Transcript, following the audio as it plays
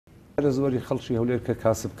زۆری خەڵکی هەولێر کە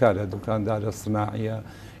کاسبکارە دوکاندارە سناعیە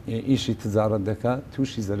ئیشی تجارەت دەکات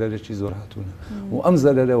تووشی زەرەرێکی زۆر هاتوونە و ئەم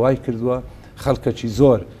زەرەرە وای کردووە خەڵکەکی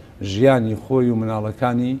زۆر ژیانی خۆی و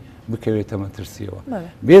مناڵەکانی بکەوێتە مەترسیەوە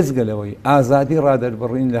بێزگەلەوەی ئازادی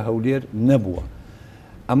ڕادەربڕین لە هەولێر نەبووە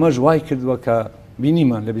ئەمەش وای کردووە کە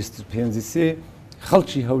بینیمان لە 25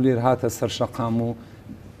 خەڵکی هەولێر هاتە سەرشەقام و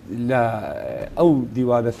لە ئەو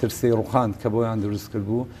دیوارە ترسەی ڕوخاند کە بۆیان دروست کرد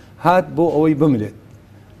بوو هات بۆ ئەوەی بمرێت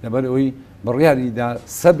لەبەر ئەوەی بڕیاریدا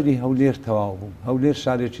سەبری هەولێر تەواو بوو هەولێر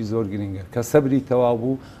شارێکی زۆر گرنگە کە سەبری تەواو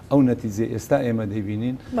بوو ئەو نەتیجە ئێستا ئێمە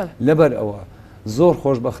دەیبینین لەبەر ئەوە زۆر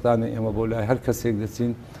خۆشبەختانە ئێمە بۆ لای هەر کەسێک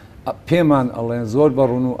دەچین پێمان ئەڵێن زۆر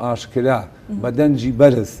بەڕون و ئاشکرا بە دەنجی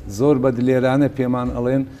بەرز زۆر بە دلێرانە پێمان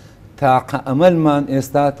ئەڵێن تاقە ئەمەلمان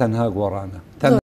ئێستا تەنها گۆڕانە